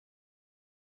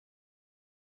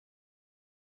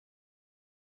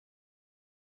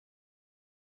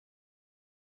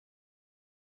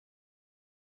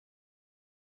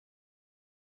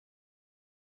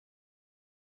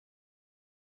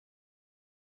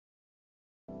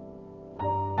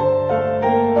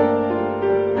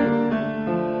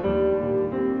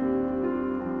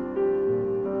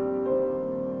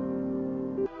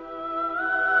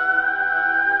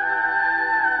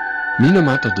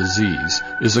Minamata disease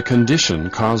is a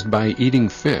condition caused by eating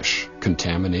fish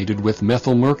contaminated with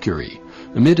methylmercury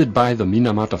emitted by the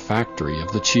Minamata factory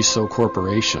of the Chiso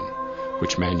Corporation,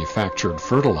 which manufactured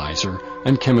fertilizer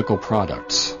and chemical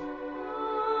products.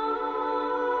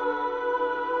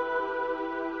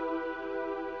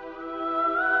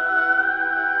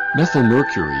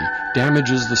 Methylmercury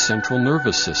damages the central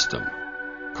nervous system,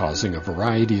 causing a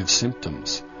variety of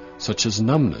symptoms, such as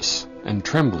numbness and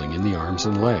trembling in the arms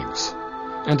and legs,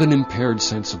 and an impaired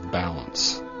sense of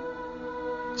balance.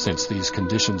 Since these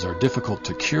conditions are difficult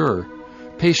to cure,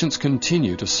 patients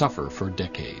continue to suffer for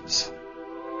decades.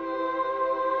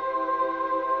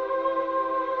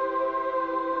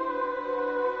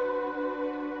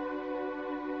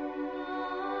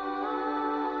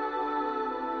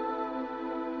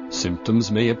 Symptoms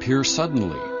may appear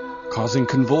suddenly, causing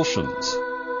convulsions,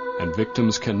 and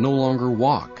victims can no longer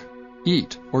walk,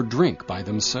 eat, or drink by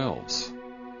themselves.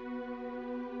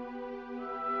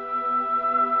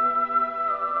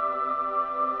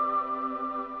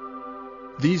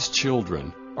 These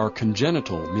children are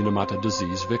congenital Minamata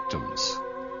disease victims.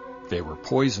 They were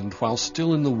poisoned while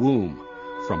still in the womb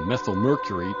from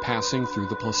methylmercury passing through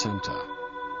the placenta.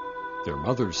 Their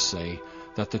mothers say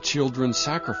that the children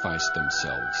sacrificed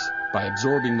themselves by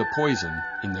absorbing the poison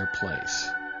in their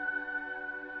place.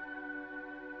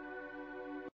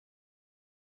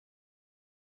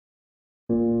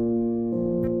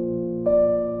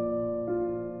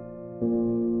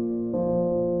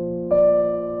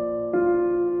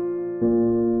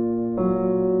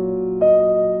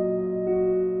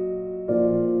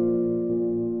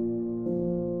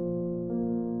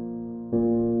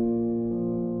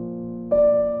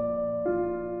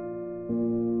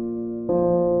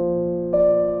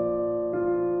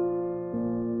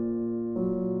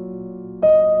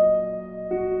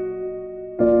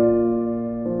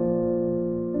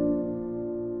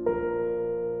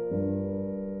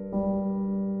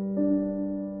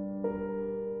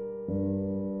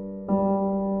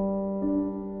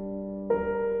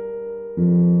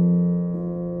 Mm-hmm.